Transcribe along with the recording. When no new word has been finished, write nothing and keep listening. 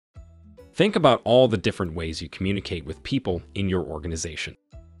Think about all the different ways you communicate with people in your organization.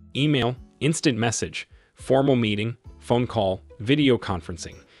 Email, instant message, formal meeting, phone call, video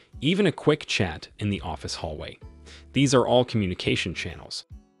conferencing, even a quick chat in the office hallway. These are all communication channels,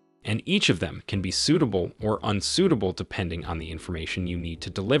 and each of them can be suitable or unsuitable depending on the information you need to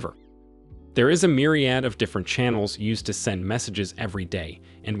deliver. There is a myriad of different channels used to send messages every day,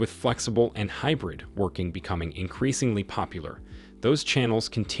 and with flexible and hybrid working becoming increasingly popular, those channels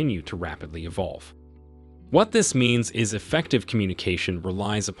continue to rapidly evolve. What this means is effective communication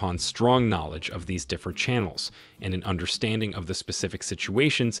relies upon strong knowledge of these different channels and an understanding of the specific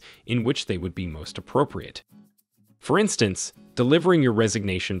situations in which they would be most appropriate. For instance, delivering your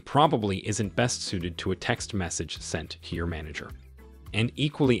resignation probably isn't best suited to a text message sent to your manager, and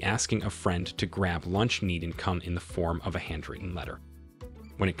equally asking a friend to grab lunch needn't come in the form of a handwritten letter.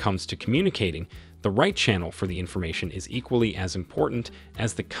 When it comes to communicating, the right channel for the information is equally as important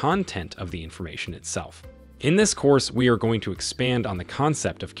as the content of the information itself. In this course, we are going to expand on the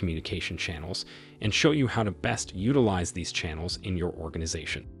concept of communication channels and show you how to best utilize these channels in your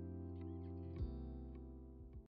organization.